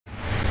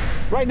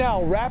Right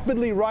now,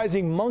 rapidly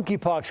rising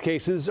monkeypox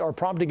cases are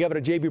prompting Governor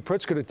J.B.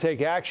 Pritzker to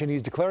take action.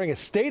 He's declaring a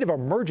state of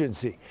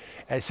emergency.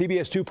 As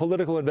CBS 2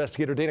 political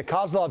investigator Dana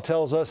Kozlov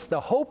tells us,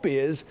 the hope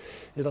is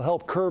it'll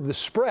help curb the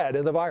spread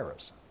of the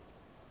virus.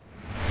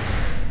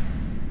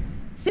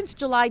 Since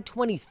July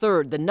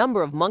 23rd, the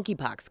number of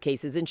monkeypox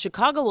cases in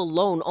Chicago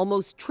alone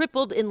almost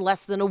tripled in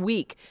less than a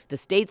week. The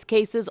state's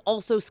cases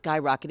also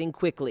skyrocketing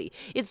quickly.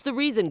 It's the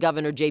reason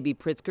Governor J.B.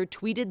 Pritzker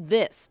tweeted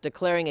this,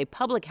 declaring a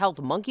public health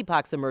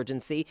monkeypox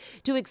emergency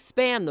to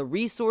expand the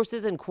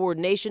resources and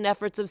coordination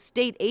efforts of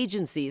state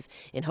agencies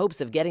in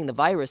hopes of getting the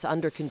virus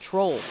under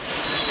control.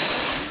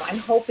 I'm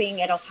hoping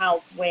it'll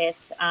help with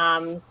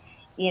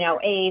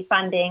A,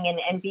 funding,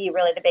 and B,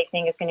 really the big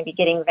thing is going to be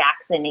getting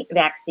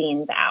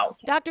vaccines out.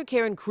 Dr.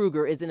 Karen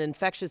Kruger is an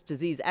infectious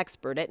disease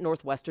expert at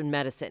Northwestern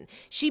Medicine.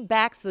 She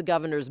backs the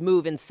governor's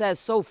move and says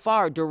so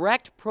far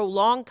direct,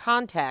 prolonged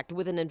contact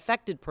with an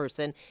infected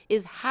person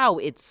is how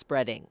it's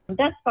spreading.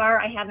 Thus far,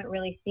 I haven't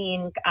really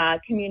seen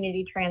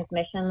community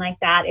transmission like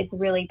that. It's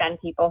really been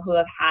people who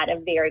have had a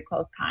very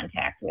close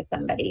contact with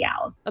somebody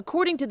else.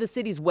 According to the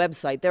city's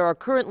website, there are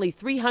currently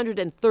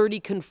 330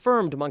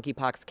 confirmed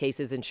monkeypox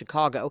cases in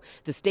Chicago.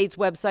 The state's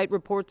website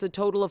reports a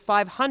total of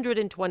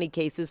 520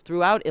 cases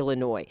throughout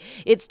Illinois.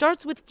 It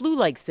starts with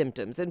flu-like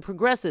symptoms and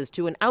progresses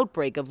to an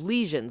outbreak of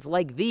lesions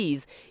like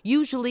these,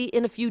 usually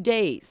in a few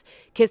days.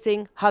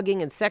 Kissing,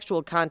 hugging, and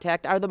sexual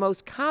contact are the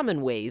most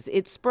common ways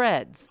it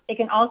spreads. It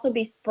can also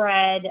be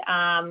spread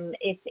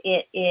if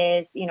it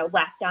is,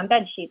 left on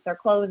bed sheets or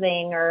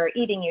clothing or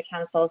eating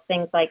utensils,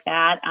 things like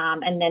that.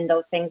 And then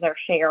those things are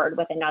shared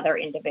with another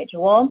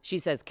individual. She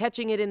says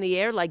catching it in the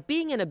air, like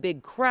being in a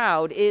big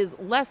crowd, is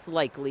less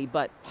likely,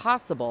 but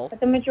possible.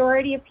 But the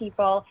majority of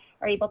people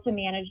are able to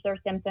manage their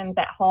symptoms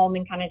at home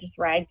and kind of just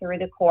ride through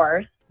the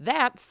course.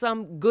 That's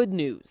some good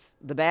news.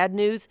 The bad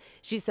news,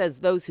 she says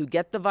those who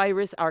get the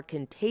virus are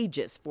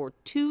contagious for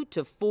 2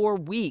 to 4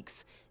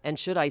 weeks and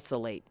should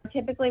isolate.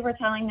 Typically, we're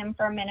telling them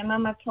for a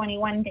minimum of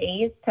 21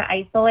 days to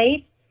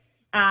isolate.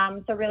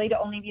 So really to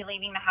only be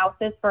leaving the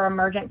houses for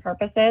emergent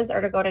purposes or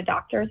to go to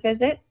doctor's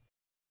visits.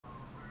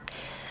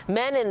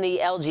 Men in the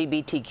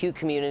LGBTQ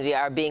community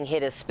are being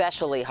hit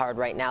especially hard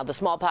right now. The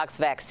smallpox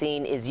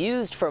vaccine is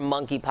used for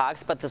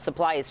monkeypox, but the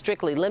supply is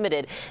strictly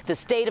limited. The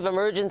state of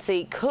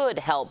emergency could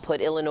help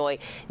put Illinois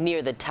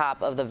near the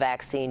top of the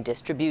vaccine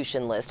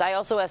distribution list. I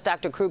also asked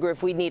Dr. Kruger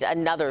if we need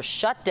another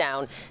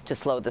shutdown to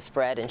slow the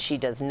spread, and she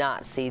does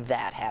not see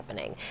that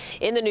happening.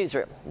 In the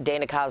newsroom,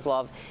 Dana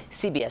Kozlov,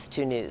 CBS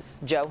 2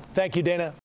 News. Joe? Thank you, Dana.